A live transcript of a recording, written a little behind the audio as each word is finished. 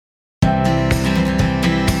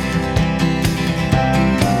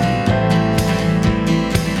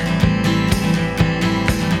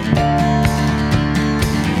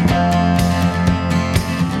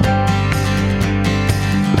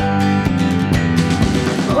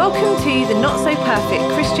Welcome to the Not So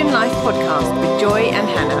Perfect Christian Life podcast with Joy and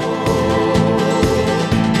Hannah.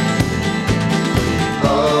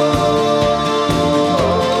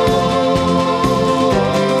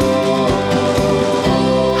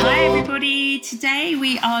 Hi everybody, today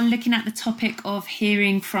we are looking at the topic of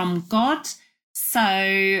hearing from God.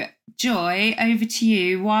 So Joy, over to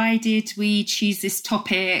you. Why did we choose this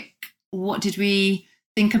topic? What did we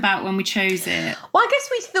think about when we chose it? Well, I guess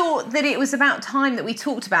we thought that it was about time that we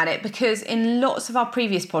talked about it because in lots of our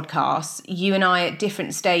previous podcasts, you and I at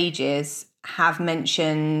different stages have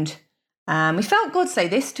mentioned we felt God say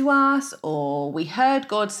this to us, or we heard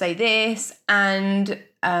God say this, and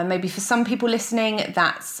maybe for some people listening,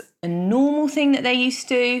 that's a normal thing that they're used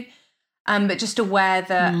to, but just aware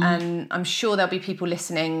that I'm sure there'll be people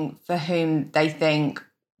listening for whom they think,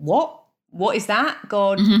 what is that?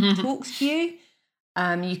 God talks to you.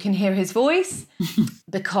 You can hear his voice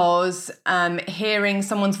because hearing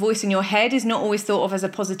someone's voice in your head is not always thought of as a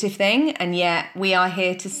positive thing. And yet we are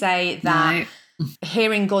here to say that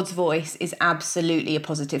hearing God's voice is absolutely a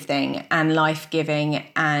positive thing and life-giving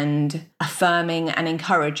and affirming and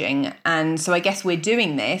encouraging. And so I guess we're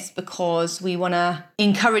doing this because we want to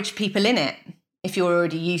encourage people in it. If you're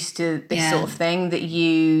already used to this sort of thing, that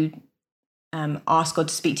you ask God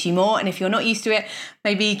to speak to you more, and if you're not used to it,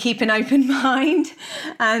 maybe keep an open mind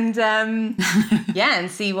and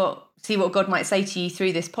and see what God might say to you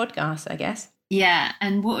through this podcast, I guess. Yeah,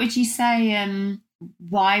 and what would you say?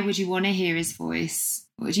 Why would you want to hear his voice?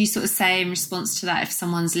 What would you sort of say in response to that if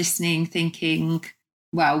someone's listening, thinking,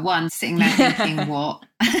 well, one sitting there thinking what,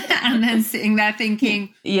 and then sitting there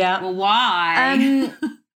thinking, well, why?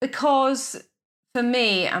 Because for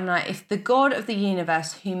me, I'm like, if the God of the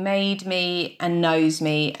universe who made me and knows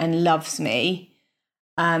me and loves me,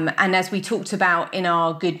 and as we talked about in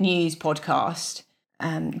our Good News podcast,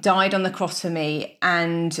 died on the cross for me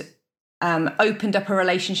and opened up a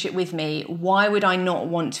relationship with me, why would I not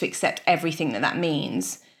want to accept everything that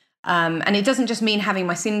means? And it doesn't just mean having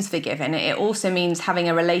my sins forgiven. It also means having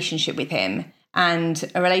a relationship with him.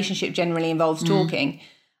 And a relationship generally involves talking.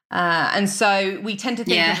 And so we tend to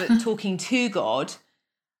think of it talking to God.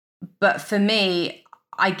 But for me,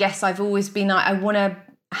 I guess I've always been like, I want to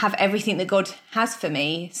have everything that God has for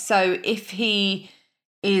me. So if he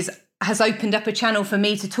has opened up a channel for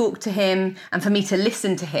me to talk to him and for me to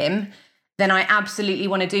listen to him, then I absolutely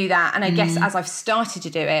want to do that. And I guess as I've started to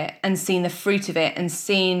do it and seen the fruit of it and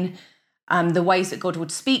seen the ways that God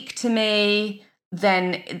would speak to me,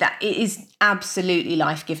 then that it is absolutely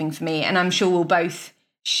life-giving for me. And I'm sure we'll both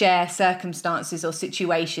share circumstances or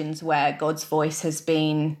situations where God's voice has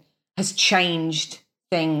changed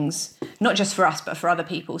things, not just for us, but for other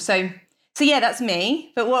people. So yeah, that's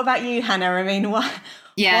me. But what about you, Hannah? I mean, why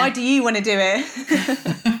do you want to do it?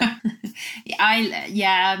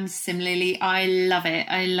 Similarly, I love it.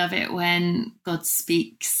 I love it when God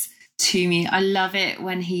speaks to me. I love it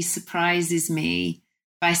when he surprises me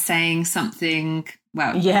by saying something,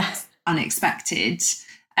 unexpected.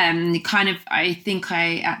 I think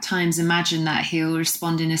I at times imagine that he'll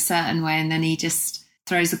respond in a certain way and then he just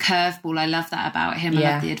throws a curveball. I love that about him. I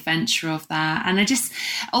love the adventure of that. And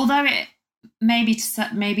although it maybe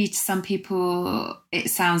to some people it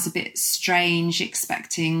sounds a bit strange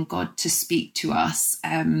expecting God to speak to us.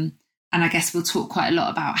 And I guess we'll talk quite a lot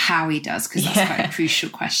about how he does, because that's quite a crucial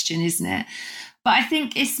question, isn't it? But I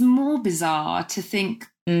think it's more bizarre to think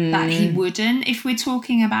that he wouldn't, if we're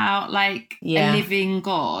talking about a living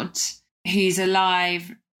God who's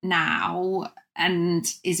alive now and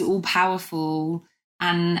is all powerful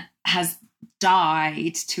and has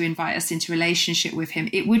died to invite us into relationship with him.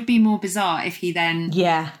 It would be more bizarre if he then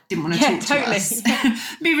didn't want to talk to us. It'd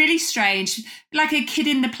be really strange, like a kid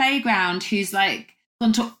in the playground who's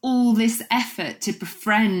gone to all this effort to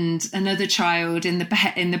befriend another child in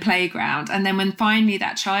the playground, and then when finally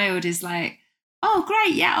that child is like, oh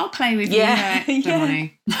great, I'll play with you. Don't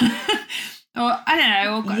want to. Or I don't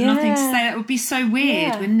know, or got nothing to say. That would be so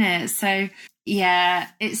weird, wouldn't it? So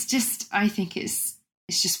it's just, I think it's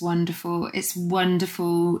just wonderful. It's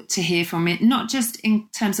wonderful to hear from it, not just in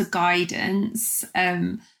terms of guidance,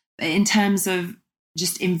 but in terms of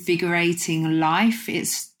just invigorating life.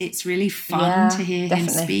 It's really fun to hear him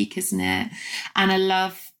speak, isn't it? And I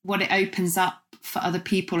love what it opens up for other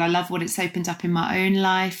people. I love what it's opened up in my own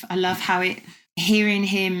life. I love how hearing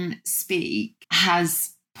him speak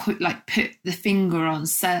has put the finger on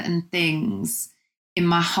certain things in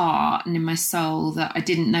my heart and in my soul that I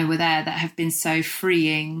didn't know were there, that have been so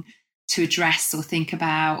freeing to address or think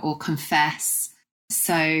about or confess.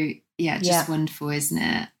 So just wonderful, isn't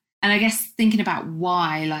it? And I guess thinking about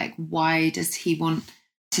why does he want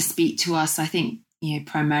to speak to us? I think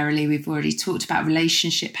primarily we've already talked about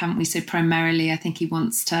relationship, haven't we? So primarily I think he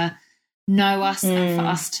wants to know us and for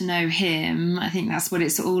us to know him. I think that's what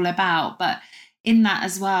it's all about. But in that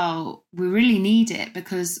as well, we really need it,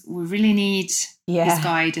 because we really need his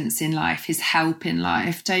guidance in life, his help in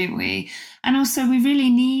life, don't we? And also we really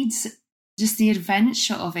need just the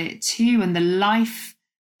adventure of it too, and the life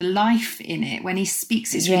in it. When he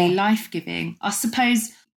speaks, it's really life-giving. I suppose,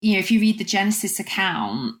 if you read the Genesis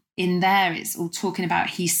account, in there it's all talking about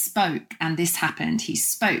he spoke and this happened, he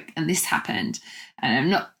spoke and this happened. And I'm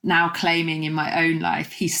not now claiming in my own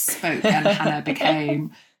life he spoke and Hannah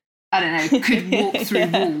became, I don't know, could walk through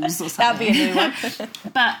walls or something. That'd be a new one.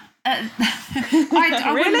 But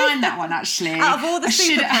I wouldn't mind that one, actually. Out of all the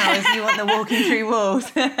superpowers, you want the walking through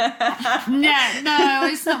walls? No,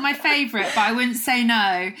 it's not my favourite, but I wouldn't say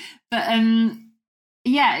no. But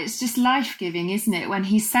it's just life-giving, isn't it? When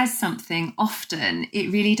he says something, often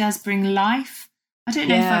it really does bring life. I don't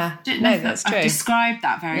know if I've described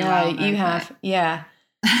that very well. No, you have. Yeah,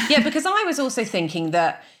 because I was also thinking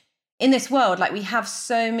that in this world, like, we have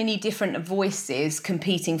so many different voices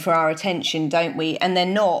competing for our attention, don't we? And they're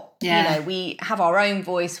not, we have our own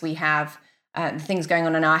voice, we have things going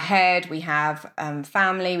on in our head, we have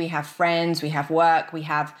family, we have friends, we have work, we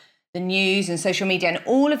have the news and social media, and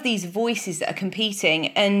all of these voices that are competing,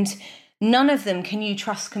 and none of them can you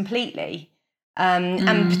trust completely.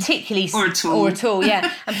 And particularly or at all,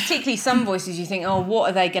 and particularly some voices you think, oh, what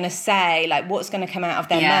are they going to say? Like, what's going to come out of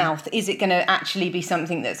their mouth? Is it going to actually be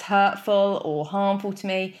something that's hurtful or harmful to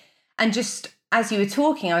me? And just as you were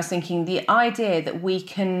talking, I was thinking the idea that we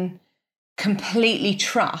can completely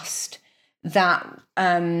trust that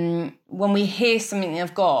when we hear something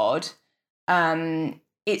of God,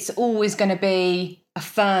 it's always going to be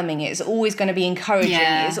affirming, it's always going to be encouraging,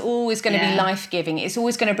 it's always going to be life-giving, it's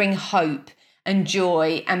always going to bring hope and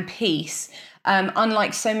joy and peace,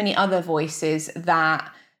 unlike so many other voices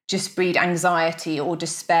that just breed anxiety or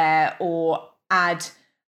despair or add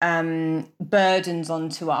burdens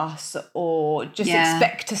onto us, or just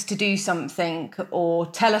expect us to do something or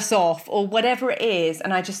tell us off or whatever it is.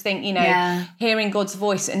 And I just think, hearing God's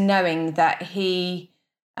voice and knowing that he,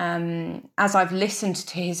 as I've listened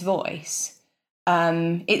to his voice,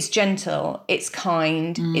 it's gentle, it's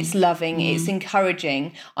kind, it's loving, it's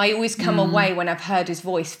encouraging. I always come away when I've heard his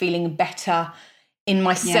voice feeling better in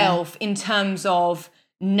myself, in terms of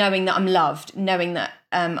knowing that I'm loved, knowing that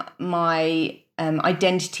my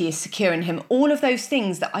identity is secure in him. All of those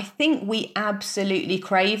things that I think we absolutely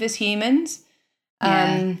crave as humans,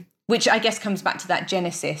 which I guess comes back to that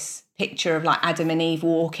Genesis picture of like Adam and Eve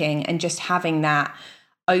walking and just having that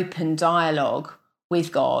open dialogue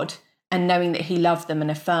with God, and knowing that he loved them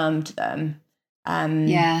and affirmed them.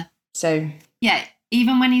 So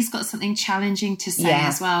even when he's got something challenging to say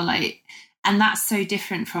as well, like, and that's so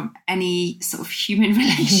different from any sort of human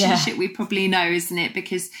relationship we probably know, isn't it?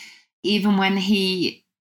 Because even when he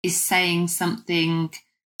is saying something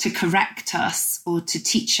to correct us or to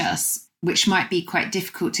teach us, which might be quite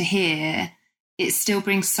difficult to hear, it still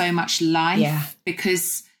brings so much life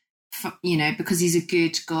because he's a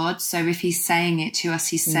good God. So if he's saying it to us,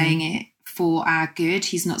 he's saying it for our good.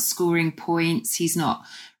 He's not scoring points. He's not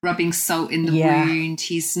rubbing salt in the wound.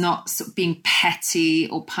 He's not sort of being petty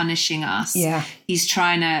or punishing us. He's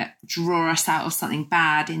trying to draw us out of something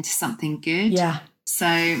bad into something good. So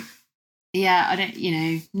I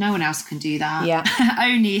don't, no one else can do that.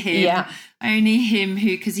 Only him. Only him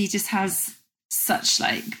because he just has such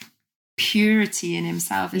like purity in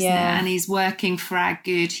himself, isn't it? And he's working for our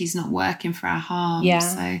good. He's not working for our harm.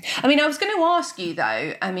 So I mean, I was going to ask you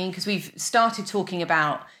though, because we've started talking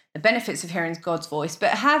about the benefits of hearing God's voice,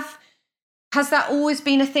 but has that always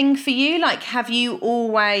been a thing for you? Like, have you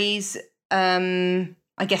always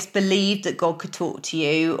I guess believed that God could talk to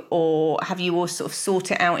you, or have you all sort of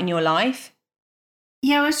sought it out in your life?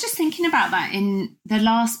 I was just thinking about that in the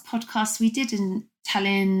last podcast we did, and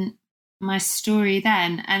telling my story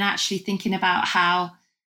then, and actually thinking about how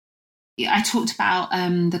I talked about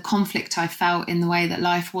the conflict I felt in the way that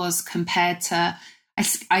life was compared to,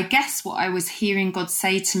 I guess what I was hearing God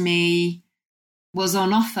say to me was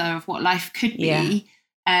on offer of what life could be.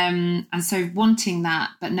 And so wanting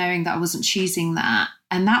that, but knowing that I wasn't choosing that.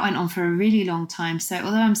 And that went on for a really long time. So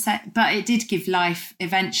although but it did give life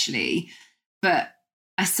eventually. But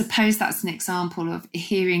I suppose that's an example of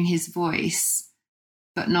hearing his voice,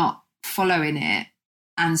 but not following it,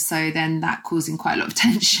 and so then that causing quite a lot of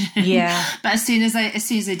tension. But as soon as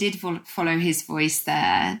I did follow his voice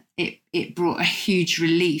there, it brought a huge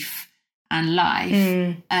relief and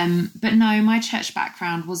life. But no, my church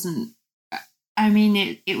background wasn't I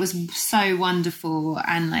mean, it was so wonderful,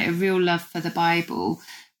 and like a real love for the Bible.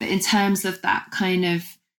 But in terms of that kind of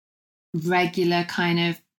regular kind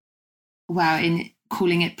of, in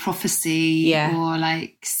calling it prophecy, or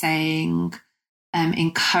like saying,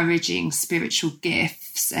 encouraging spiritual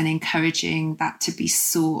gifts and encouraging that to be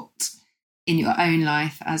sought in your own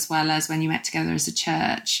life, as well as when you met together as a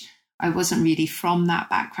church. I wasn't really from that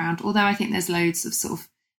background, although I think there's loads of sort of,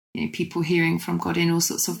 people hearing from God in all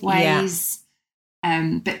sorts of ways.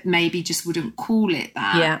 But maybe just wouldn't call it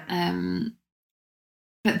that.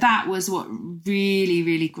 But that was what really,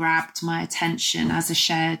 really grabbed my attention, as I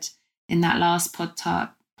shared in that last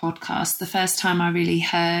podcast. The first time I really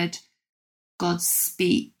heard God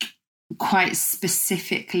speak quite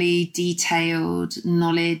specifically detailed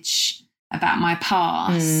knowledge about my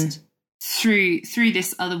past through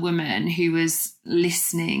this other woman who was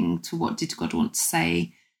listening to what did God want to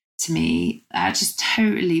say to me, just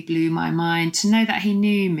totally blew my mind, to know that he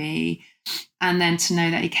knew me, and then to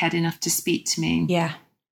know that he cared enough to speak to me.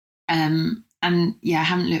 I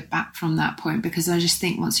haven't looked back from that point, because I just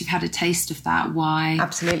think once you've had a taste of that, why?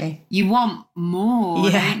 Absolutely. You want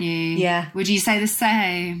more, don't you? Yeah. Would you say the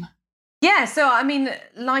same? Yeah, so I mean,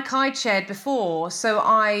 like I'd shared before, so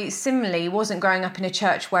I similarly wasn't growing up in a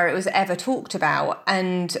church where it was ever talked about,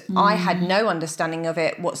 and I had no understanding of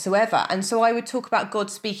it whatsoever. And so I would talk about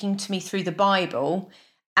God speaking to me through the Bible.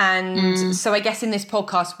 And so I guess in this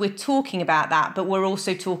podcast, we're talking about that, but we're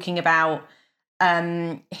also talking about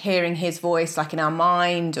hearing his voice, like in our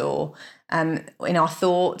mind or in our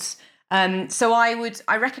thoughts. So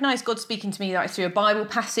I recognize God speaking to me like through a Bible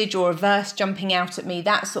passage or a verse jumping out at me,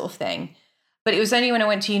 that sort of thing. But it was only when I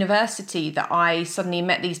went to university that I suddenly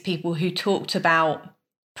met these people who talked about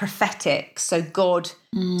prophetic, so God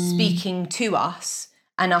speaking to us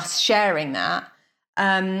and us sharing that.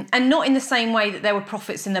 And not in the same way that there were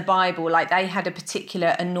prophets in the Bible, like they had a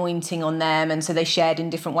particular anointing on them, and so they shared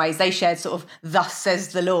in different ways. They shared sort of, thus says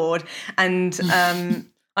the Lord, and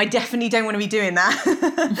I definitely don't want to be doing that.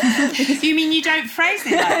 You mean you don't phrase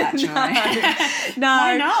it like that, Joy? No.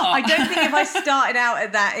 Why not? I don't think if I started out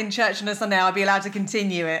at that in church on a Sunday, I'd be allowed to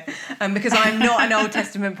continue it, because I'm not an Old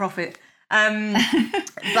Testament prophet.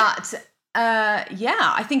 But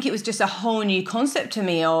I think it was just a whole new concept to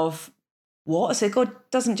me of what? So God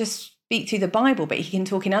doesn't just speak through the Bible, but he can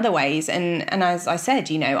talk in other ways. And as I said,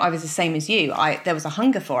 I was the same as you. There was a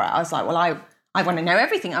hunger for it. I was like, well, I want to know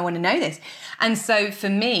everything. I want to know this. And so for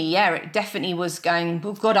me, it definitely was going,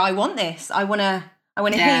 well, God, I want this. I want to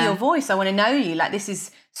hear your voice. I want to know you. Like, this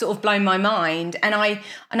is sort of blown my mind. And I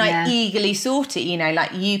eagerly sought it,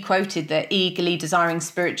 like you quoted, that eagerly desiring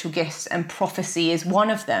spiritual gifts, and prophecy is one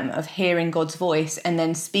of them, of hearing God's voice and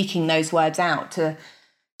then speaking those words out to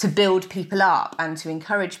build people up and to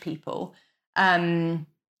encourage people, and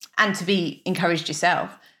to be encouraged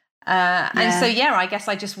yourself. And so, I guess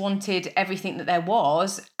I just wanted everything that there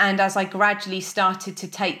was. And as I gradually started to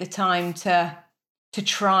take the time to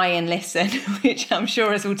try and listen, which I'm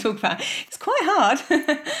sure, as we'll talk about, it's quite hard.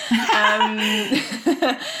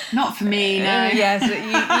 Not for me, no. Yes,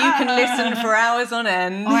 you can listen for hours on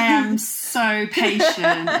end. I am so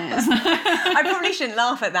patient. I probably shouldn't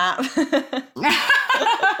laugh at that.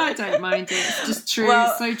 I don't mind it. It's just true. Well,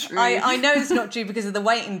 it's so true. I know it's not true because of the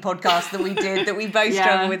waiting podcast that we did, that we both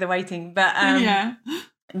struggle with the waiting. But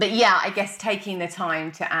But I guess taking the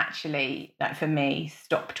time to actually, like for me,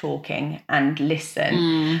 stop talking and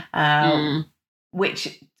listen,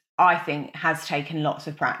 which I think has taken lots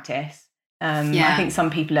of practice. I think some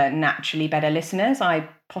people are naturally better listeners. I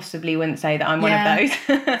possibly wouldn't say that I'm one of those.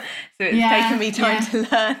 So it's taken me time to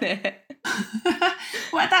learn it.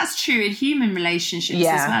 Well, that's true in human relationships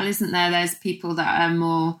as well, isn't there? There's people that are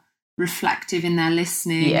more reflective in their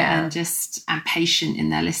listening and patient in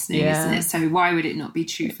their listening, isn't it? So why would it not be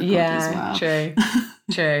true for God as well?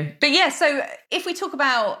 True. But so if we talk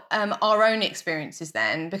about our own experiences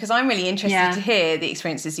then, because I'm really interested to hear the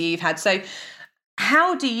experiences you've had. So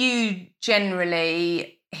how do you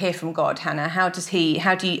generally hear from God, Hannah? How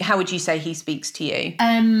would you say he speaks to you?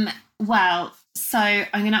 Well, so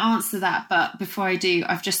I'm going to answer that, but before I do,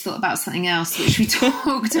 I've just thought about something else which we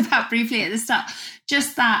talked about briefly at the start.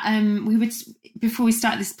 Just that before we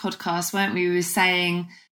started this podcast, weren't we? We were saying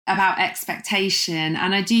about expectation,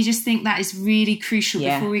 and I do just think that is really crucial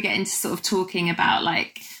before we get into sort of talking about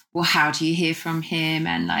like, well, how do you hear from him,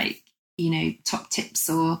 and like, top tips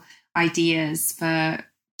or ideas for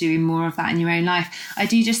doing more of that in your own life. I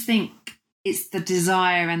do just think it's the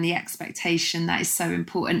desire and the expectation that is so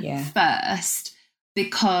important first,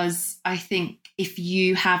 because I think if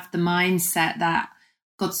you have the mindset that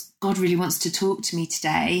God really wants to talk to me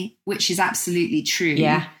today, which is absolutely true,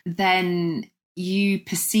 then you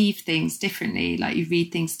perceive things differently, like you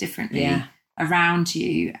read things differently around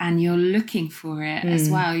you, and you're looking for it as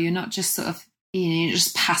well. You're not just sort of, you're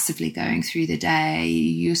just passively going through the day.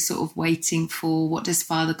 You're sort of waiting for, what does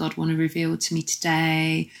Father God want to reveal to me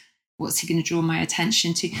today? What's he going to draw my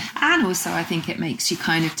attention to? And also, I think it makes you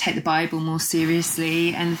kind of take the Bible more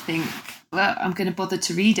seriously and think, well, I'm going to bother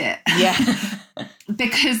to read it. Yeah.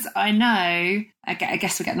 Because I know, I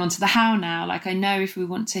guess we're getting on to the how now. Like, I know if we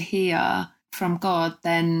want to hear from God,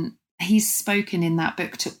 then he's spoken in that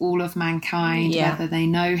book to all of mankind, whether they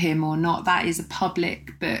know him or not. That is a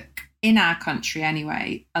public book. In our country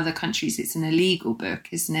anyway. Other countries, it's an illegal book,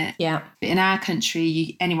 isn't it? Yeah. But in our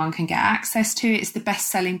country, anyone can get access to it. It's the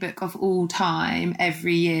best-selling book of all time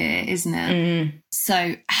every year, isn't it?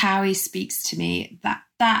 So how he speaks to me, that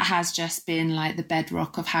has just been like the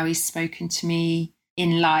bedrock of how he's spoken to me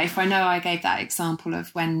in life. I know I gave that example of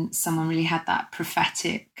when someone really had that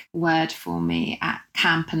prophetic word for me at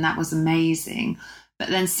camp, and that was amazing. But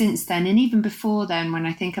then since then, and even before then, when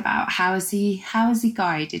I think about how has he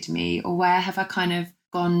guided me, or where have I kind of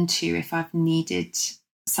gone to if I've needed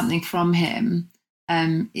something from him,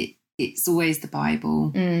 it's always the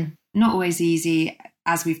Bible. Not always easy,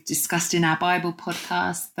 as we've discussed in our Bible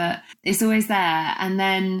podcast, but it's always there. And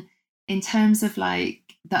then in terms of like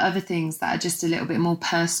the other things that are just a little bit more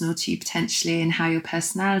personal to you potentially, and how your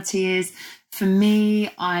personality is, for me,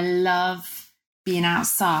 I love being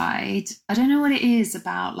outside. I don't know what it is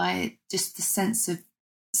about, like, just the sense of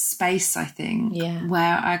space, I think,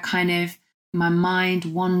 where I kind of, my mind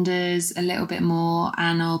wanders a little bit more,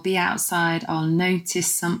 and I'll be outside, I'll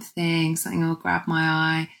notice something will grab my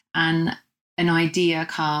eye, and an idea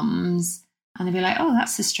comes, and I'll be like, oh,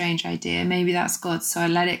 that's a strange idea, maybe that's God. So I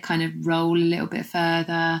let it kind of roll a little bit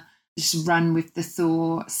further, just run with the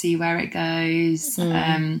thought, see where it goes.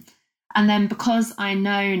 And then, because I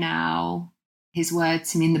know now his word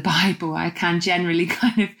to me in the Bible, I can generally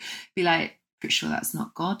kind of be like, pretty sure that's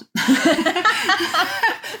not God.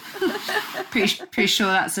 pretty sure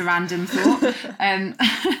that's a random thought.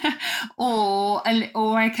 Or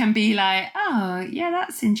I can be like, oh, yeah,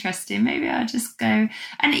 that's interesting. Maybe I'll just go.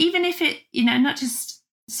 And even if it, not just,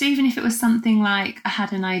 so even if it was something like I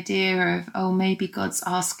had an idea of, oh, maybe God's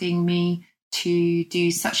asking me to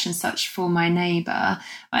do such and such for my neighbour,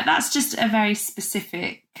 like that's just a very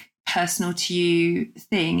specific, personal to you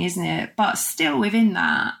thing, isn't it? But still within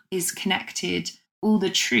that is connected all the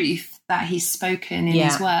truth that he's spoken in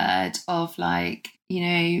his word of, like,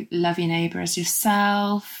 love your neighbour as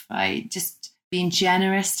yourself, like just being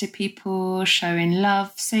generous to people, showing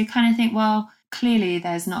love. So you kind of think, well, clearly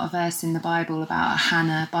there's not a verse in the Bible about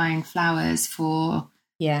Hannah buying flowers for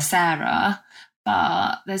Sarah,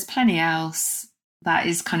 but there's plenty else that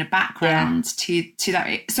is kind of background to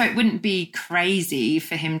that. So it wouldn't be crazy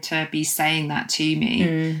for him to be saying that to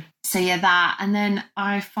me. So that. And then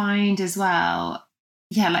I find as well,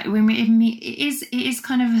 like when it is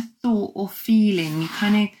kind of a thought or feeling. You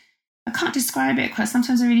kind of, I can't describe it quite.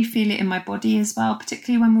 Sometimes I really feel it in my body as well,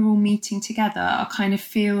 particularly when we're all meeting together. I kind of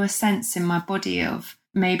feel a sense in my body of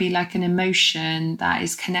maybe like an emotion that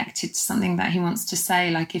is connected to something that he wants to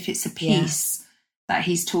say. Like if it's a peace that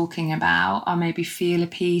he's talking about, I'll maybe feel a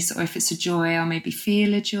peace, or if it's a joy, I'll maybe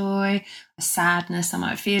feel a joy. A sadness, I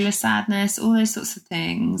might feel a sadness, all those sorts of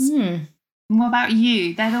things. And what about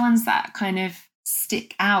you? They're the ones that kind of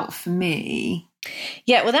stick out for me.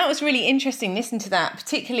 Yeah, well, that was really interesting. Listen to that,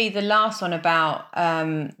 particularly the last one about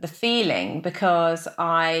the feeling, because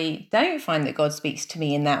I don't find that God speaks to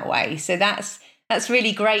me in that way. So that's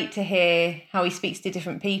really great to hear how he speaks to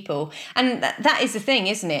different people. And that is the thing,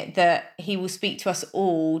 isn't it? That he will speak to us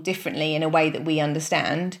all differently in a way that we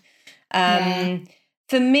understand.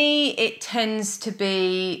 For me, it tends to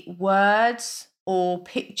be words or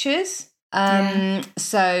pictures.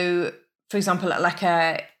 So, for example, like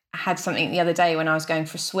I had something the other day when I was going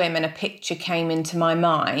for a swim, and a picture came into my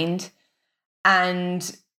mind,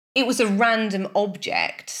 and it was a random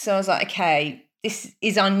object. So I was like, okay, this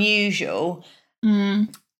is unusual.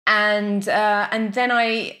 And then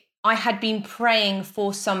I had been praying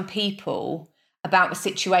for some people about the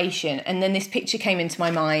situation, and then this picture came into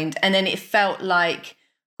my mind, and then it felt like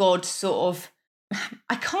God sort of,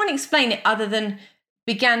 I can't explain it other than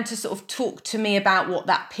began to sort of talk to me about what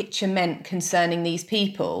that picture meant concerning these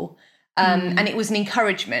people. And it was an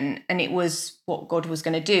encouragement, and it was what God was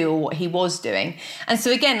going to do, or what he was doing. And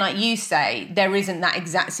so again, like you say, there isn't that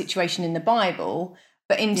exact situation in the Bible.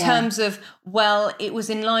 But in terms of, well, it was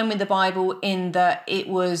in line with the Bible in that it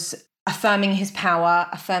was affirming his power,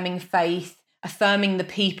 affirming faith, affirming the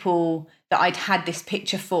people that I'd had this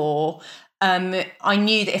picture for. I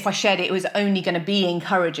knew that if I shared it, it was only going to be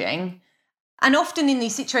encouraging. And often in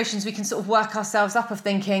these situations, we can sort of work ourselves up of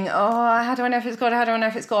thinking, oh, how do I know if it's God? How do I know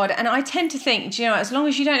if it's God? And I tend to think, do you know, as long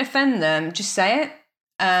as you don't offend them, just say it.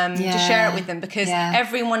 Just share it with them, because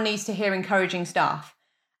everyone needs to hear encouraging stuff.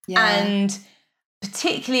 Yeah. And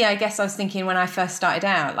particularly, I guess I was thinking when I first started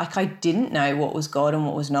out, like I didn't know what was God and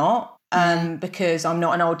what was not. Because I'm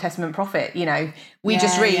not an Old Testament prophet, you know, we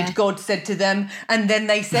just read God said to them and then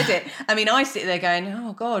they said it. I mean, I sit there going,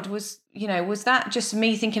 oh God, was that just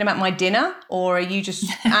me thinking about my dinner, or are you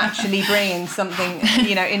just actually bringing something,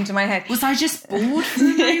 you know, into my head? Was I just bored for a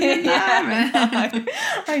moment?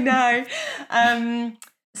 I know.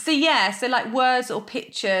 So like words or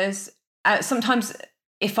pictures, sometimes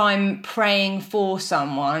if I'm praying for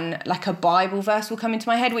someone, like a Bible verse will come into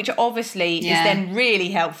my head, which obviously is then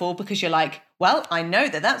really helpful, because you're like, well, I know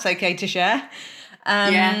that that's okay to share.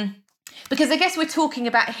 Because I guess we're talking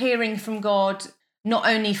about hearing from God, not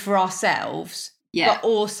only for ourselves, but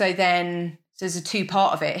also then, so there's a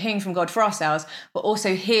two-part of it, hearing from God for ourselves, but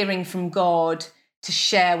also hearing from God to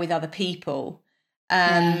share with other people.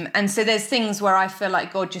 And so there's things where I feel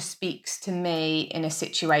like God just speaks to me in a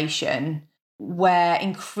situation where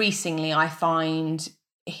increasingly I find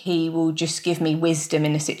he will just give me wisdom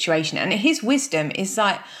in a situation. And his wisdom is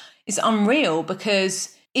unreal,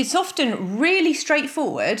 because it's often really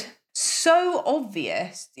straightforward, so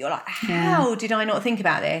obvious. You're like, how did I not think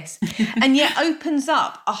about this? And yet opens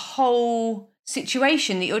up a whole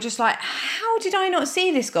situation that you're just like, how did I not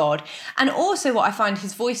see this, God? And also what I find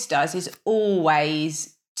his voice does is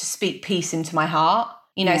always to speak peace into my heart.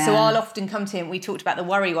 You know, so I'll often come to him, we talked about the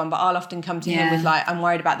worry one, but I'll often come to him with like, I'm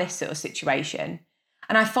worried about this sort of situation.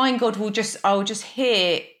 And I find God I'll just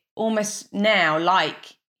hear almost now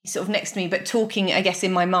like he's sort of next to me, but talking, I guess,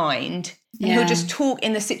 in my mind. And he'll just talk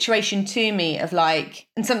in the situation to me of like,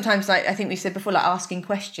 and sometimes like, I think we've said before, like asking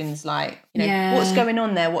questions like, you know, what's going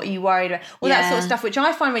on there? What are you worried about? All that sort of stuff, which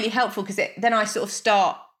I find really helpful, because then I sort of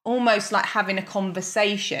start almost like having a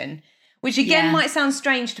conversation, which again might sound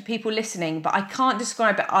strange to people listening, but I can't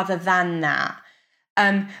describe it other than that.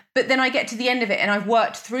 But then I get to the end of it and I've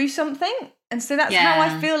worked through something. And so that's how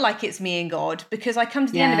I feel like it's me and God, because I come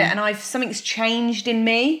to the end of it and something's changed in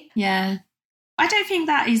me. Yeah. I don't think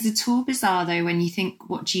that is at all bizarre, though, when you think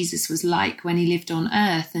what Jesus was like when he lived on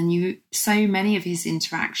earth, and so many of his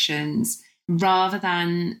interactions, rather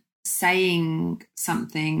than saying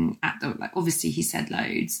something like obviously he said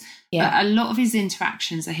loads, but a lot of his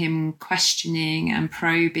interactions are him questioning and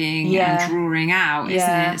probing and drawing out, isn't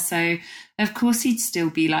it? So of course he'd still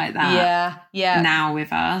be like that now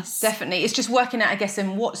with us. Definitely. It's just working out, I guess,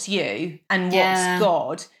 in what's you and what's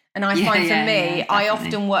God. And I find for me, I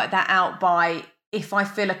often work that out by if I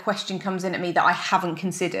feel a question comes in at me that I haven't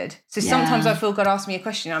considered. So sometimes I feel God asked me a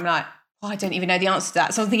question, I'm like, I don't even know the answer to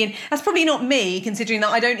that. So I'm thinking, that's probably not me, considering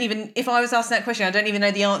that if I was asking that question, I don't even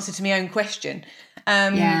know the answer to my own question.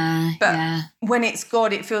 But when it's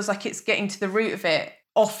God, it feels like it's getting to the root of it,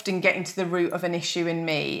 often getting to the root of an issue in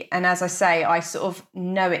me. And as I say, I sort of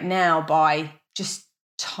know it now by just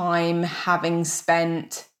time having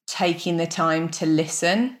spent taking the time to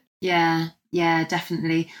listen. Yeah,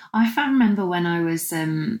 definitely. I remember when I was...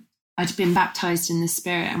 I'd been baptized in the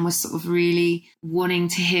Spirit and was sort of really wanting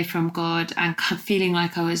to hear from God and feeling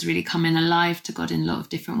like I was really coming alive to God in a lot of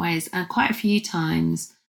different ways. And quite a few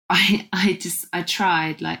times I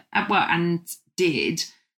tried and did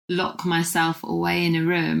lock myself away in a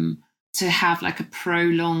room to have like a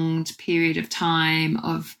prolonged period of time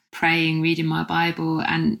of praying, reading my Bible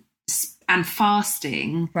and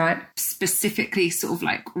fasting, right? Specifically sort of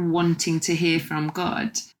like wanting to hear from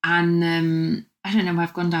God. And I don't know why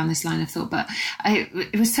I've gone down this line of thought, but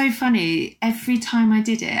it was so funny. Every time I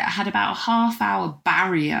did it, I had about a half-hour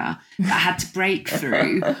barrier that I had to break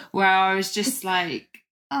through where I was just like,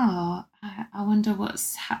 oh, I wonder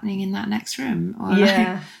what's happening in that next room. Or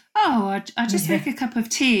like, oh, I'll just make a cup of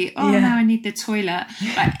tea. Oh, now I need the toilet.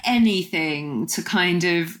 Like anything to kind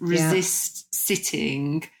of resist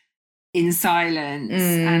sitting in silence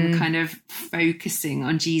and kind of focusing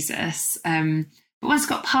on Jesus. But once I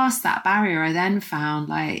got past that barrier, I then found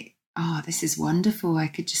like, oh, this is wonderful. I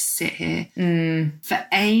could just sit here for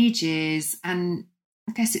ages. And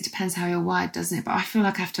I guess it depends how you're wired, doesn't it? But I feel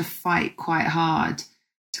like I have to fight quite hard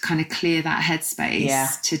to kind of clear that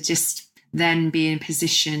headspace to just then be in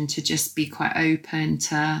position to just be quite open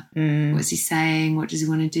to what's he saying? What does he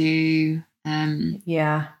want to do?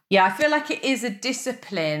 I feel like it is a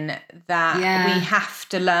discipline that we have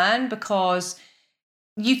to learn, because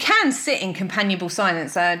you can sit in companionable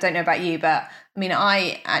silence. I don't know about you, but I mean,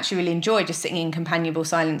 I actually really enjoy just sitting in companionable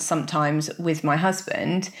silence sometimes with my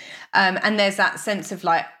husband. And there's that sense of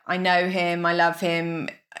like, I know him, I love him.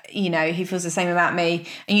 he feels the same about me,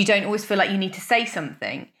 and you don't always feel like you need to say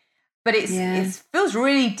something. But it feels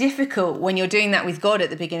really difficult when you're doing that with God at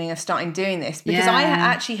the beginning of starting doing this, because I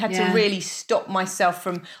actually had to really stop myself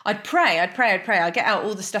from, I'd pray, I'd get out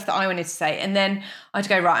all the stuff that I wanted to say, and then I'd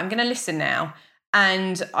go, right, I'm going to listen now.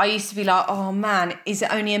 And I used to be like, oh man, is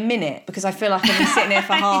it only a minute? Because I feel like I've been sitting there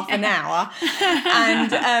for half an hour.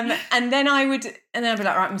 And then I'd be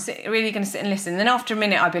like, right, I'm really going to sit and listen. And then after a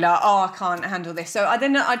minute, I'd be like, oh, I can't handle this. So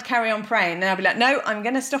I'd carry on praying. And then I'd be like, no, I'm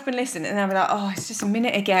going to stop and listen. And then I'd be like, oh, it's just a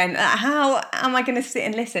minute again. How am I going to sit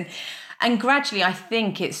and listen? And gradually, I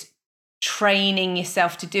think it's training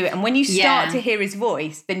yourself to do it. And when you start to hear his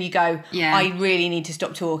voice, then you go, I really need to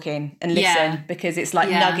stop talking and listen, because it's like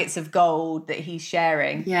nuggets of gold that he's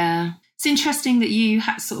sharing. Yeah. It's interesting that you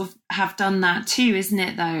sort of have done that too, isn't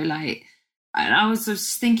it, though? Like, I was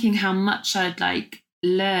just thinking how much I'd like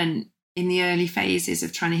learn in the early phases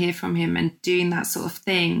of trying to hear from him and doing that sort of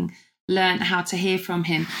thing, learn how to hear from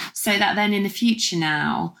him, so that then in the future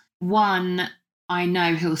now, one, I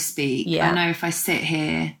know he'll speak. I know if I sit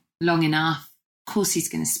here long enough, of course he's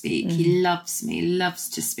going to speak. He loves me, loves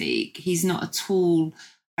to speak. He's not at all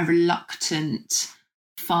a reluctant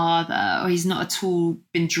father, or he's not at all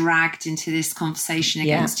been dragged into this conversation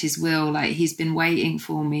against his will. Like, he's been waiting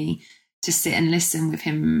for me to sit and listen with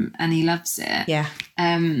him, and he loves it.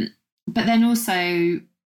 But then also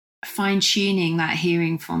fine-tuning that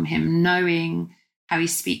hearing from him, knowing how he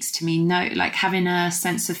speaks to me, like having a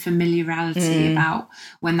sense of familiarity about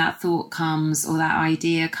when that thought comes or that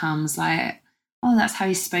idea comes, like, oh, that's how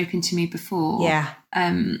he's spoken to me before.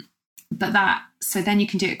 So then you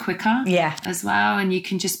can do it quicker as well, and you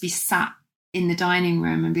can just be sat in the dining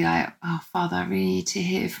room and be like, oh, Father, I really need to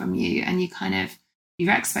hear from you. And you kind of,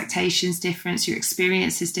 your expectations different, your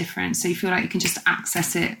experience is different, so you feel like you can just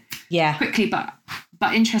access it quickly.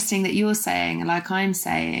 But interesting that you're saying, like I'm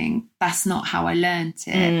saying, that's not how I learned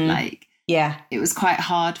it. Like, it was quite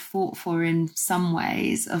hard fought for in some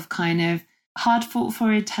ways, of kind of hard fought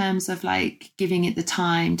for in terms of like giving it the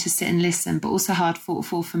time to sit and listen, but also hard fought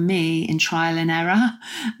for me in trial and error,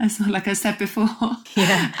 as like I said before.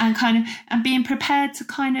 And kind of, and being prepared to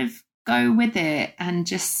kind of go with it and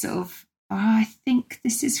just sort of, oh, I think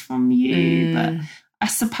this is from you, but I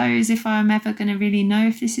suppose if I'm ever going to really know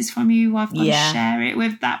if this is from you, I've got to share it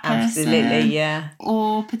with that person. Absolutely,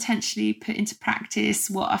 or potentially put into practice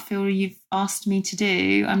what I feel you've asked me to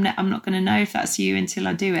do. I'm not going to know if that's you until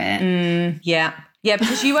I do it. Yeah,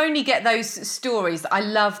 because you only get those stories. I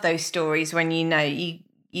love those stories when you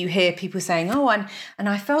hear people saying, oh, and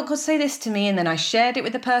I felt God say this to me, and then I shared it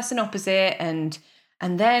with the person opposite, and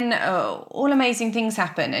then all amazing things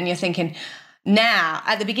happen, and you're thinking. Now,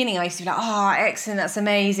 at the beginning, I used to be like, oh, excellent, that's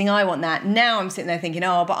amazing, I want that. Now I'm sitting there thinking,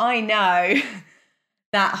 oh, but I know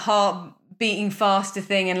that heart beating faster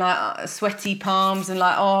thing, and like sweaty palms, and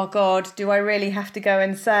like, oh God, do I really have to go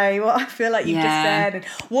and say what I feel like you've just said? And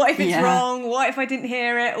what if it's wrong? What if I didn't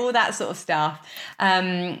hear it? All that sort of stuff.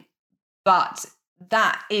 But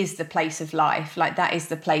that is the place of life. Like, that is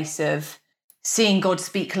the place of seeing God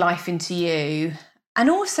speak life into you.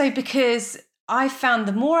 And also because I found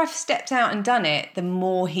the more I've stepped out and done it, the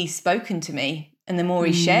more he's spoken to me and the more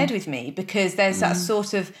he shared with me, because there's that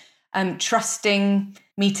sort of trusting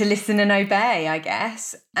me to listen and obey, I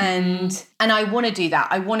guess. And I want to do that.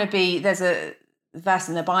 I want to be, there's a verse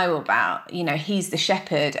in the Bible about, he's the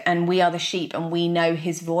shepherd and we are the sheep and we know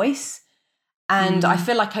his voice. And I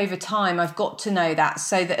feel like over time I've got to know that,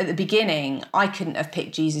 so that at the beginning I couldn't have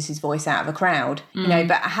picked Jesus's voice out of a crowd,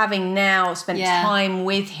 but having now spent time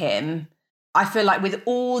with him, I feel like with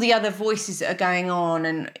all the other voices that are going on,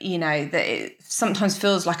 and, that it sometimes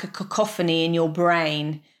feels like a cacophony in your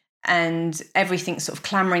brain and everything's sort of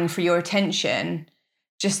clamoring for your attention,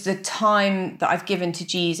 just the time that I've given to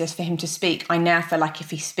Jesus for him to speak, I now feel like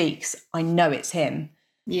if he speaks, I know it's him.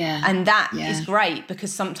 And that is great,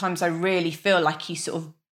 because sometimes I really feel like he's sort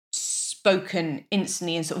of spoken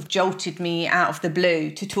instantly and sort of jolted me out of the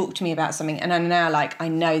blue to talk to me about something. And I'm now like, I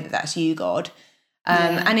know that that's you, God.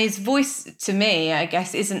 And his voice to me, I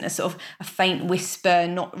guess, isn't a sort of a faint whisper,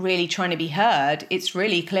 not really trying to be heard. It's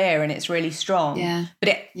really clear and it's really strong.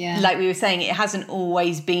 But like we were saying, it hasn't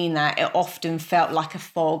always been that. It often felt like a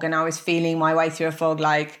fog, and I was feeling my way through a fog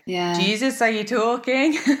like, Jesus, are you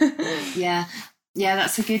talking?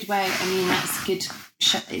 That's a good way. I mean, that's good.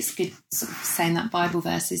 It's good sort of saying that Bible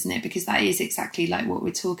verse, isn't it? Because that is exactly like what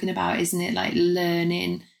we're talking about, isn't it? Like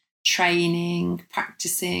learning, training,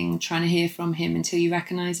 practicing, trying to hear from him until you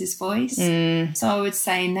recognise his voice. So I would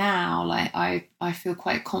say now, like I feel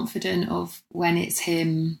quite confident of when it's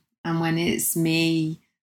him and when it's me,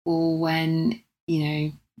 or when,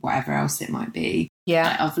 whatever else it might be.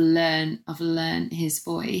 Yeah. I've learned his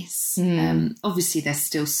voice. Obviously there's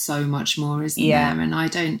still so much more, isn't there? And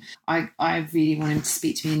I really want him to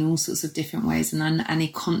speak to me in all sorts of different ways. And he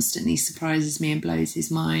constantly surprises me and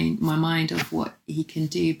blows my mind of what he can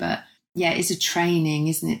do. But yeah, it's a training,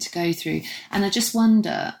 isn't it, to go through? And I just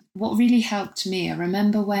wonder what really helped me. I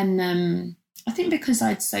remember when, I think because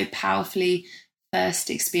I'd so powerfully first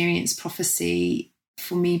experienced prophecy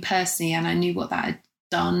for me personally, and I knew what that had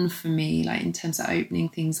done for me, like in terms of opening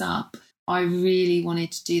things up, I really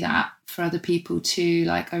wanted to do that for other people too.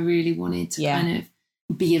 Like I really wanted to kind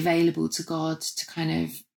of be available to God, to kind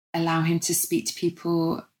of allow him to speak to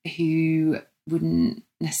people who wouldn't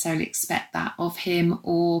necessarily expect that of him,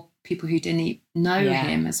 or people who didn't know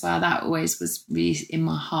him as well. That always was really in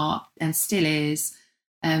my heart, and still is,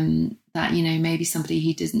 that, you know, maybe somebody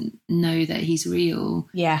who doesn't know that he's real,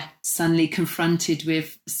 suddenly confronted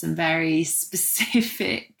with some very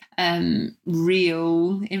specific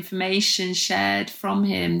real information shared from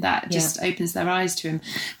him that just opens their eyes to him.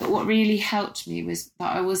 But what really helped me was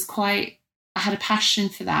that I had a passion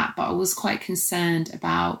for that, but I was quite concerned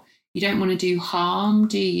about, you don't want to do harm,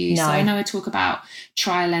 do you? No. So I know I talk about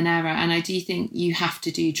trial and error, and I do think you have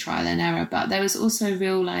to do trial and error, but there was also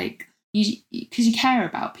real, like, because you care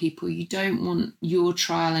about people, you don't want your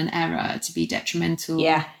trial and error to be detrimental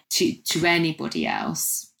to anybody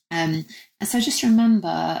else. And so I just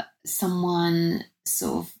remember someone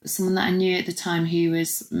that I knew at the time who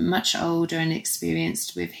was much older and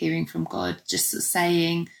experienced with hearing from God, just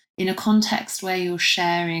saying, in a context where you're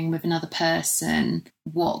sharing with another person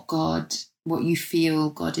what you feel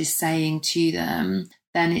God is saying to them,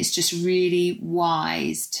 then it's just really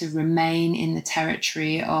wise to remain in the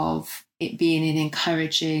territory of it being an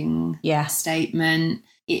encouraging statement,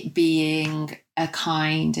 it being a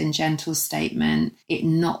kind and gentle statement, it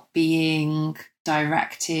not being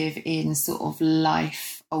directive in sort of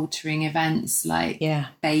life-altering events like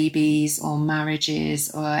babies or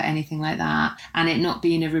marriages or anything like that, and it not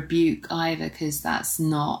being a rebuke either, because that's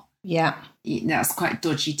not... that's quite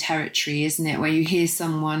dodgy territory, isn't it, where you hear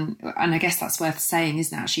someone, and I guess that's worth saying,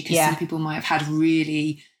 isn't it, actually, because some people might have had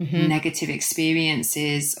really negative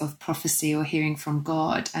experiences of prophecy or hearing from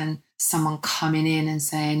God, and someone coming in and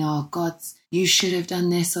saying, oh, God, you should have done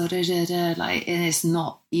this, or da-da-da, like, and it's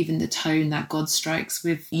not even the tone that God strikes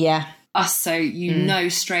with us, so you know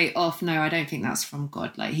straight off, no, I don't think that's from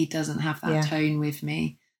God, like, he doesn't have that tone with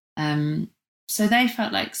me. So they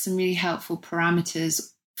felt like some really helpful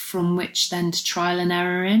parameters from which then to trial and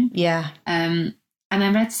error in. And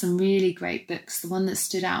I read some really great books. The one that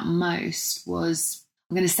stood out most was,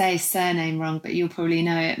 I'm going to say his surname wrong, but you'll probably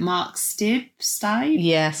know it, Mark Stibbs. Stibbs.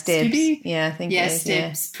 Yeah, I think it is.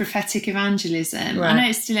 Stibbs, Prophetic Evangelism. Right. I know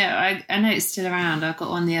it's still around. I got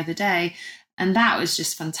one the other day, and that was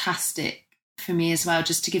just fantastic for me as well,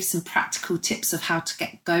 just to give some practical tips of how to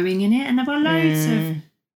get going in it. And there were loads of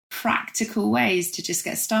practical ways to just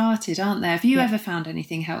get started, aren't there? Have you ever found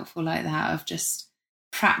anything helpful like that, of just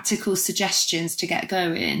practical suggestions to get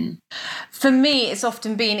going? For me, it's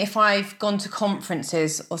often been if I've gone to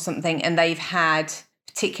conferences or something and they've had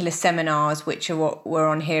particular seminars which were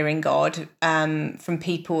on hearing God, from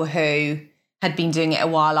people who had been doing it a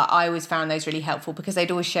while. I always found those really helpful because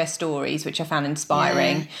they'd always share stories which I found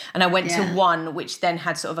inspiring. And I went to one which then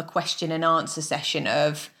had sort of a question and answer session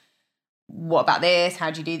of, what about this? How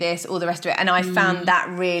do you do this? All the rest of it. And I found that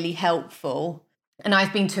really helpful. And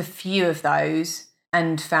I've been to a few of those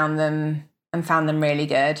and found them really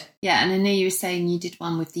good. Yeah, and I know you were saying you did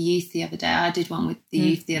one with the youth the other day. I did one with the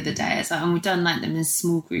youth the other day. And we've done like them in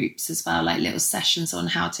small groups as well, like little sessions on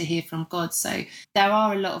how to hear from God. So there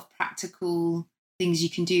are a lot of practical things you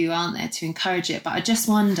can do, aren't there, to encourage it. But I just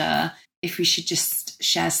wonder if we should just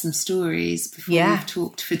share some stories before we've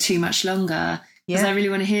talked for too much longer. Because I really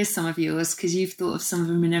want to hear some of yours, because you've thought of some of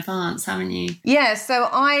them in advance, haven't you? Yeah, so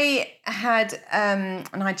I had, and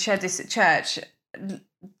I'd shared this at church,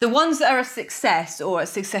 the ones that are a success, or a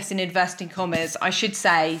success in inverted commas, I should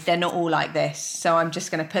say they're not all like this. So I'm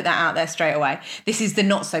just going to put that out there straight away. This is the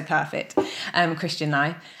not so perfect Christian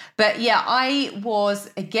life. But yeah, I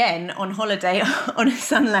was again on holiday on a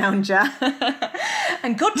sun lounger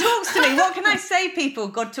and God talks to me. What can I say, people?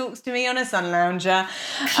 God talks to me on a sun lounger.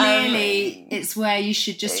 Clearly, it's where you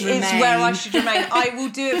should just remain. It's where I should remain. I will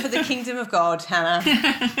do it for the kingdom of God, Hannah.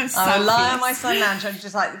 I will lie on my sun lounger. I'm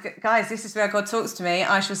just like, guys, this is where God talks to me.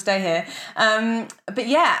 I shall stay here. But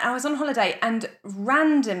yeah, I was on holiday and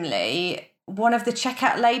randomly one of the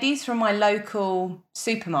checkout ladies from my local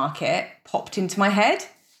supermarket popped into my head.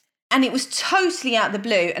 And it was totally out of the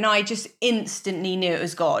blue. And I just instantly knew it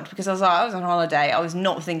was God, because I was on holiday. I was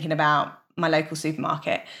not thinking about my local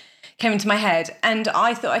supermarket. came into my head. And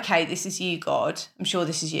I thought, okay, this is you, God. I'm sure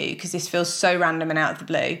this is you, because this feels so random and out of the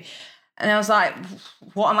blue. And I was like,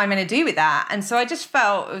 what am I meant to do with that? And so I just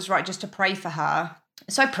felt it was right just to pray for her.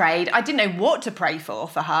 So I prayed. I didn't know what to pray for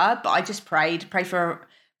her, but I just prayed for her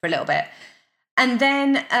for a little bit. And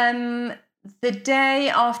then the day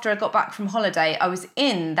after I got back from holiday, I was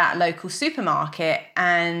in that local supermarket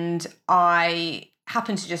and I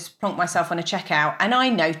happened to just plonk myself on a checkout, and I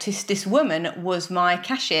noticed this woman was my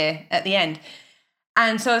cashier at the end.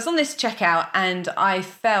 And so I was on this checkout and I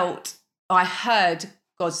heard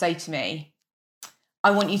God say to me,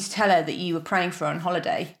 I want you to tell her that you were praying for her on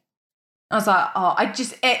holiday. I was like,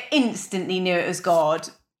 I instantly knew it was God.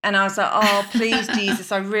 And I was like, oh, please,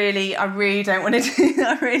 Jesus, I really don't want to do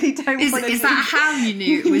that. I really don't want to do that. Is that how you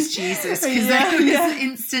knew it was Jesus? Because it was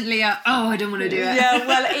instantly, I don't want to do it. Yeah,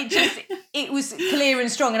 well, it was clear and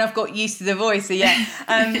strong, and I've got used to the voice, so yeah.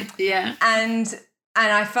 Yeah. And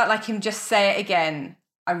I felt like him just say it again.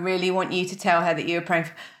 I really want you to tell her that you were praying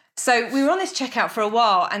for. So we were on this checkout for a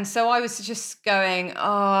while, and so I was just going,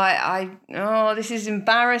 this is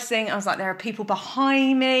embarrassing. I was like, there are people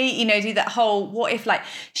behind me, do that whole, what if, like,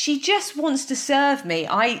 she just wants to serve me,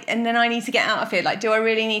 and then I need to get out of here. Like, do I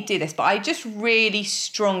really need to do this? But I just really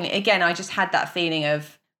strongly, again, I just had that feeling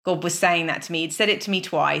of God was saying that to me. He'd said it to me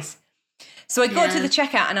twice. So I got to the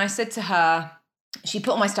checkout and I said to her, she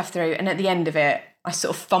put all my stuff through, and at the end of it, I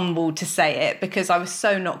sort of fumbled to say it because I was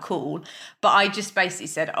so not cool. But I just basically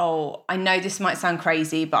said, I know this might sound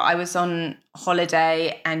crazy, but I was on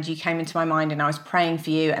holiday and you came into my mind and I was praying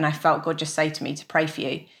for you, and I felt God just say to me to pray for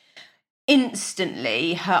you.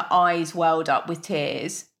 Instantly, her eyes welled up with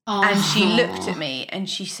tears. And she looked at me and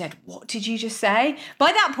she said, what did you just say?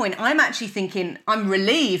 By that point, I'm actually thinking, I'm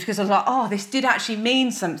relieved, because I was like, this did actually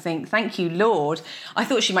mean something. Thank you, Lord. I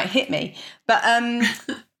thought she might hit me.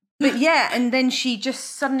 But yeah, and then she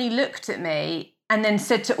just suddenly looked at me and then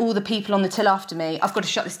said to all the people on the till after me, I've got to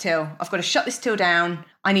shut this till. I've got to shut this till down.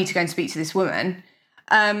 I need to go and speak to this woman.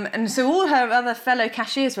 And so all her other fellow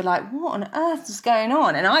cashiers were like, what on earth is going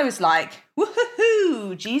on? And I was like,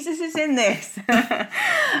 woohoo, Jesus is in this.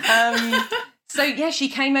 So yeah, she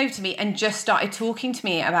came over to me and just started talking to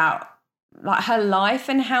me about like her life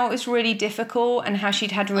and how it was really difficult and how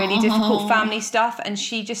she'd had really difficult family stuff. And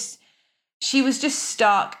she was just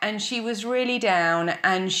stuck and she was really down,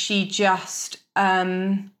 and she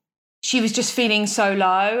was just feeling so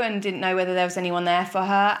low and didn't know whether there was anyone there for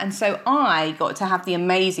her. And so I got to have the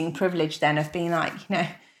amazing privilege then of being like,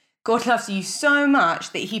 God loves you so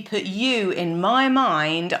much that he put you in my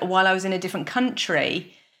mind while I was in a different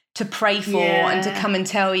country to pray for and to come and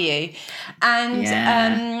tell you.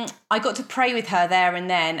 And I got to pray with her there and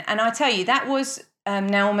then. And I tell you, that was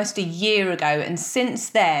now almost a year ago. And since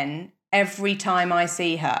then, every time I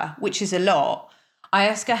see her, which is a lot, I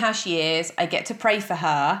ask her how she is. I get to pray for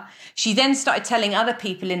her. She then started telling other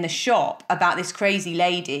people in the shop about this crazy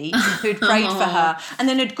lady who'd prayed for her, and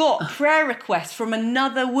then had got prayer requests from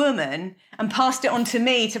another woman and passed it on to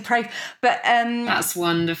me to pray. But that's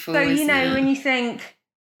wonderful. So when you think,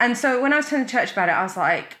 and so when I was telling the church about it, I was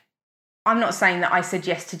like, I'm not saying that I said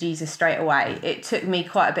yes to Jesus straight away. It took me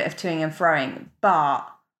quite a bit of toing and froing, but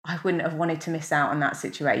I wouldn't have wanted to miss out on that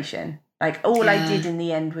situation. Like all I did in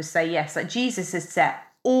the end was say yes. Like Jesus has set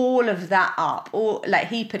all of that up, or like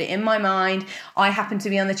he put it in my mind. I happened to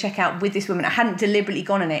be on the checkout with this woman. I hadn't deliberately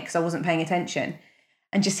gone on it because I wasn't paying attention.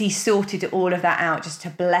 And just he sorted all of that out just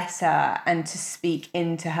to bless her and to speak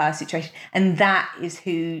into her situation. And that is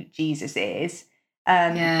who Jesus is.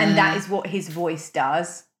 And that is what his voice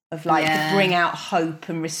does, of like to bring out hope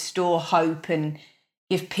and restore hope and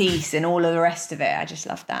give peace and all of the rest of it. I just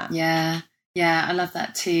love that. Yeah, I love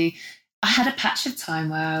that too. I had a patch of time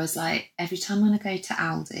where I was like, every time I'm going to go to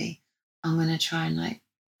Aldi, I'm going to try and like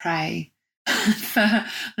pray and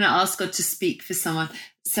ask God to speak for someone.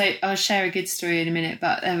 So I'll share a good story in a minute,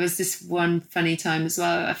 but there was this one funny time as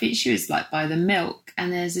well. I think she was like by the milk,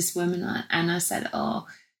 and there's this woman, and I said,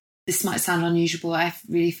 this might sound unusual, but I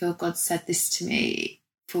really feel God said this to me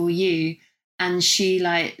for you. And she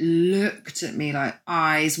like looked at me like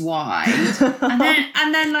eyes wide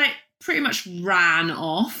and then like pretty much ran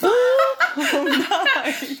off. Oh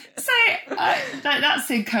no. So that's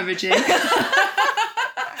encouraging.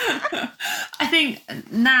 I think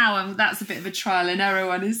now that's a bit of a trial and error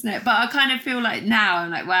one, isn't it? But I kind of feel like now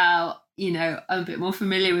I'm like, well, I'm a bit more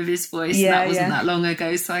familiar with his voice. And that wasn't that long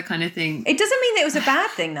ago. So I kind of think... It doesn't mean that it was a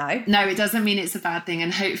bad thing, though. No, it doesn't mean it's a bad thing.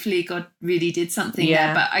 And hopefully God really did something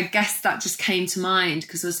there. But I guess that just came to mind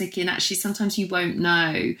because I was thinking, actually, sometimes you won't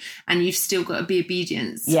know and you've still got to be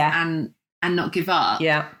obedient and not give up.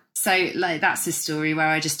 Yeah. So like that's a story where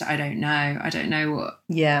I don't know what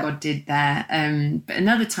God did there. But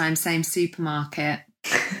another time, same supermarket,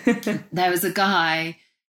 there was a guy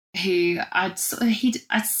who I'd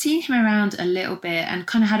seen him around a little bit and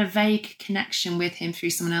kind of had a vague connection with him through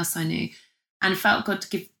someone else I knew, and felt God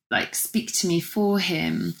to speak to me for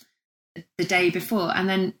him the day before, and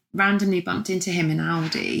then randomly bumped into him in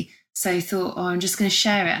Aldi. So I thought, I'm just going to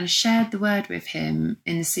share it. And I shared the word with him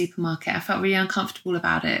in the supermarket. I felt really uncomfortable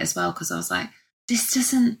about it as well, because I was like,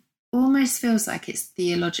 this almost feels like it's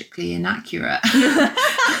theologically inaccurate.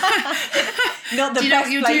 Not the Do you know best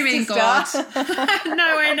what you're place doing, to God? start.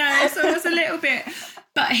 No, I know. So it was a little bit,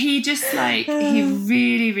 but he just he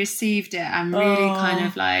really received it and really kind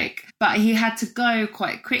of but he had to go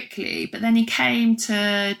quite quickly. But then he came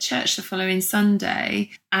to church the following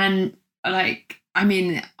Sunday, and I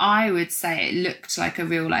would say it looked like a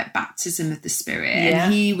real baptism of the Spirit. Yeah.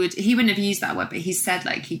 And he wouldn't have used that word, but he said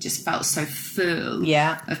he just felt so full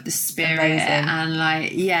of the Spirit. Amazing. And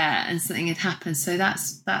and something had happened. So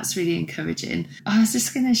that's really encouraging. I was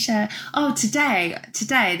just going to share,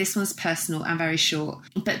 today, this one's personal and very short,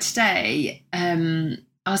 but today, I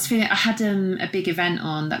had a big event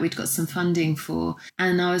on that we'd got some funding for,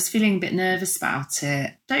 and I was feeling a bit nervous about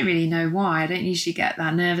it. Don't really know why. I don't usually get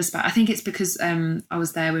that nervous about it. I think it's because I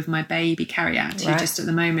was there with my baby Carriat, who just at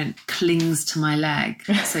the moment clings to my leg.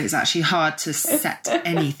 So it's actually hard to set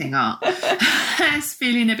anything up. I was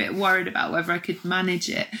feeling a bit worried about whether I could manage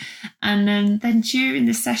it. And then during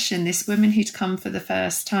the session, this woman who'd come for the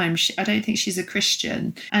first time, I don't think she's a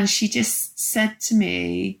Christian, and she just said to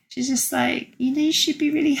me, she's just you should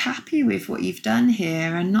be really happy with what you've done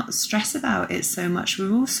here and not stress about it so much.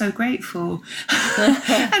 We're all so grateful.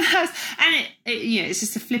 It's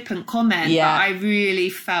just a flippant comment, but I really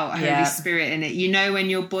felt Holy Spirit in it. When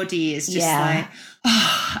your body is just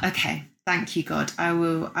okay, thank you, God. I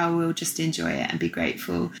will just enjoy it and be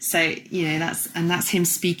grateful. So, that's him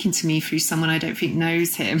speaking to me through someone I don't think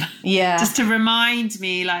knows him. Yeah. Just to remind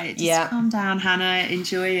me, calm down, Hannah,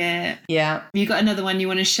 enjoy it. Yeah. Have you got another one you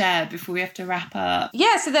want to share before we have to wrap up?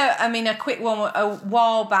 Yeah, so a quick one. A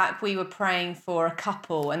while back, we were praying for a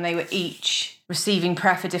couple, and they were each receiving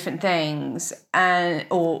prayer for different things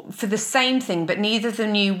or for the same thing, but neither of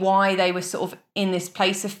them knew why they were sort of in this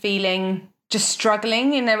place of feeling just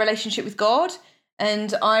struggling in their relationship with God.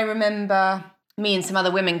 And I remember me and some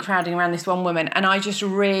other women crowding around this one woman, and I just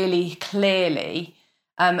really clearly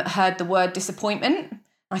heard the word disappointment.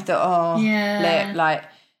 I thought,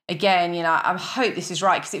 again, I hope this is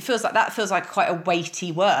right, because it feels like quite a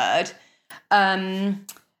weighty word. And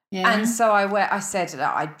so I said,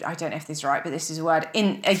 I don't know if this is right, but this is a word.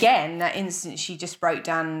 Again, that instant, she just broke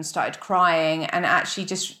down and started crying, and actually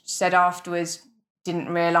just said afterwards, didn't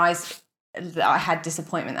realise that I had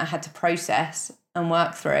disappointment that I had to process and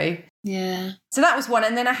work through. Yeah. So that was one.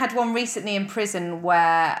 And then I had one recently in prison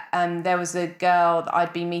where there was a girl that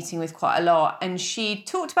I'd been meeting with quite a lot, and she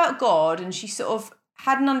talked about God, and she sort of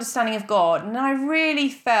had an understanding of God. And I really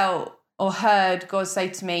felt or heard God say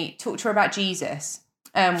to me, talk to her about Jesus,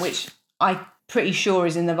 which I'm pretty sure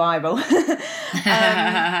is in the Bible.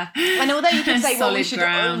 And although you can say, well,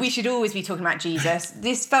 we should always be talking about Jesus,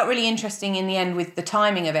 this felt really interesting in the end with the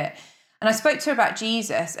timing of it. And I spoke to her about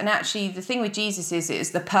Jesus, and actually the thing with Jesus is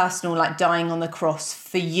it's the personal, dying on the cross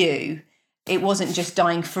for you. It wasn't just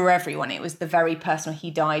dying for everyone. It was the very personal,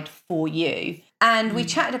 he died for you. And we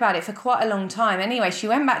chatted about it for quite a long time. Anyway, she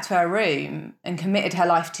went back to her room and committed her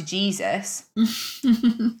life to Jesus.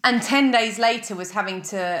 And 10 days later was having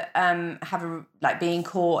to be in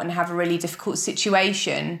court and have a really difficult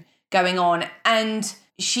situation going on. And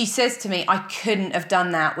she says to me, I couldn't have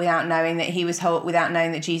done that without knowing that without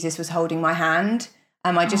knowing that Jesus was holding my hand.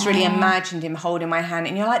 I just really imagined him holding my hand,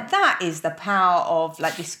 and you're like, that is the power of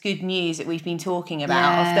this good news that we've been talking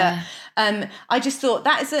about. Yeah. I just thought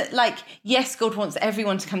that is yes, God wants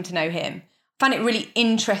everyone to come to know him. I found it really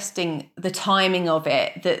interesting, the timing of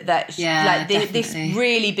it, this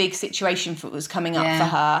really big situation was coming up for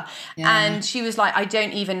her, and she was like, I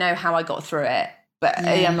don't even know how I got through it. But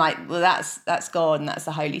I'm like, well, that's God, and that's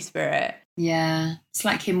the Holy Spirit. Yeah. It's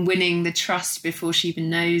like him winning the trust before she even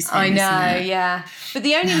knows him. I know, yeah. But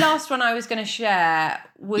the only last one I was going to share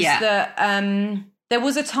was that there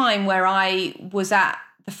was a time where I was at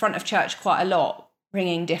the front of church quite a lot,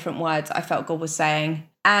 ringing different words I felt God was saying.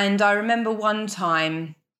 And I remember one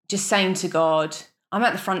time just saying to God, I'm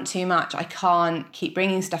at the front too much. I can't keep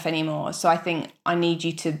bringing stuff anymore. So I think I need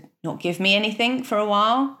you to not give me anything for a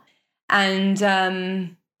while. And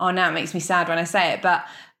now it makes me sad when I say it, but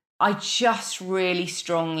I just really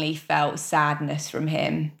strongly felt sadness from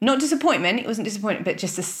him. Not disappointment, it wasn't disappointment, but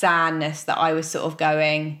just a sadness that I was sort of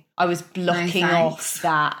going, I was blocking off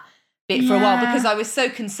that bit for a while because I was so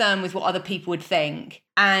concerned with what other people would think.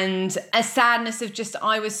 And a sadness of just,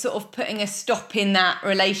 I was sort of putting a stop in that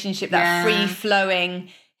relationship, that free-flowing,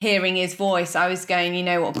 hearing his voice. I was going, you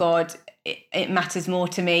know what, God, it matters more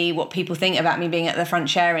to me what people think about me being at the front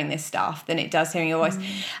sharing this stuff than it does hearing your voice.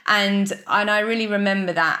 And I really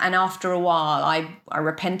remember that. And after a while, I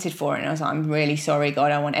repented for it. And I was like, I'm really sorry,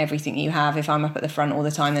 God, I want everything you have. If I'm up at the front all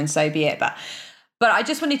the time, then so be it. But I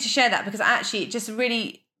just wanted to share that because actually it just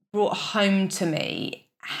really brought home to me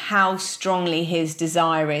how strongly his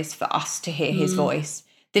desire is for us to hear his voice.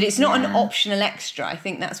 That it's not an optional extra. I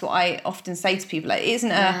think that's what I often say to people. Like, it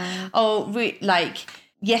isn't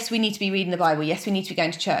yes, we need to be reading the Bible. Yes, we need to be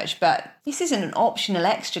going to church. But this isn't an optional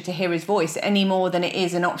extra to hear his voice any more than it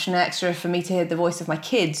is an optional extra for me to hear the voice of my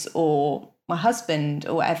kids or my husband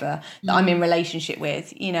or whatever that I'm in relationship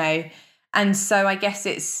with, you know. And so I guess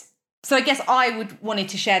I wanted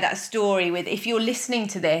to share that story with, if you're listening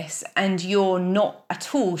to this and you're not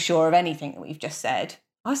at all sure of anything that we've just said,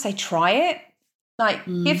 I would say try it. Like,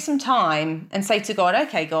 give some time and say to God,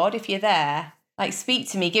 okay, God, if you're there, like, speak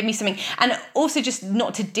to me, give me something. And also just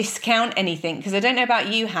not to discount anything, because I don't know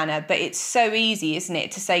about you, Hannah, but it's so easy, isn't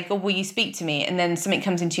it, to say, God, will you speak to me? And then something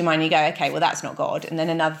comes into your mind and you go, okay, well, that's not God. And then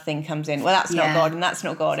another thing comes in, well, that's not God, and that's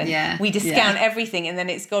not God. And we discount everything. And then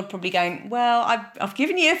it's God probably going, well, I've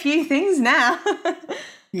given you a few things now.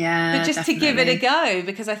 But just to give it a go,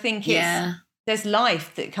 because I think there's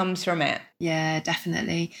life that comes from it. Yeah,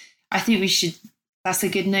 definitely. I think that's a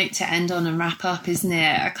good note to end on and wrap up, isn't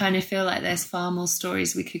it? I kind of feel like there's far more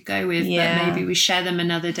stories we could go with, but maybe we share them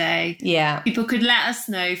another day. Yeah. People could let us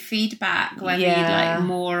know, feedback, whether you'd like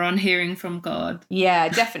more on hearing from God. Yeah,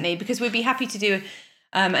 definitely, because we'd be happy to do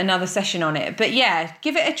another session on it. But yeah,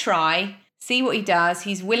 give it a try, see what he does.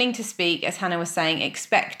 He's willing to speak, as Hannah was saying,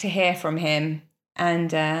 expect to hear from him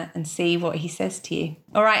and see what he says to you.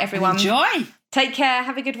 All right, everyone. Enjoy. Take care,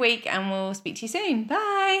 have a good week, and we'll speak to you soon.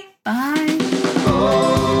 Bye. Bye.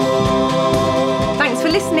 Thanks for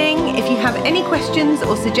listening. If you have any questions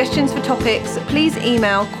or suggestions for topics, please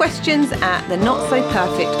email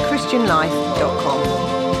questions@thenotsоperfectchristianlife.com.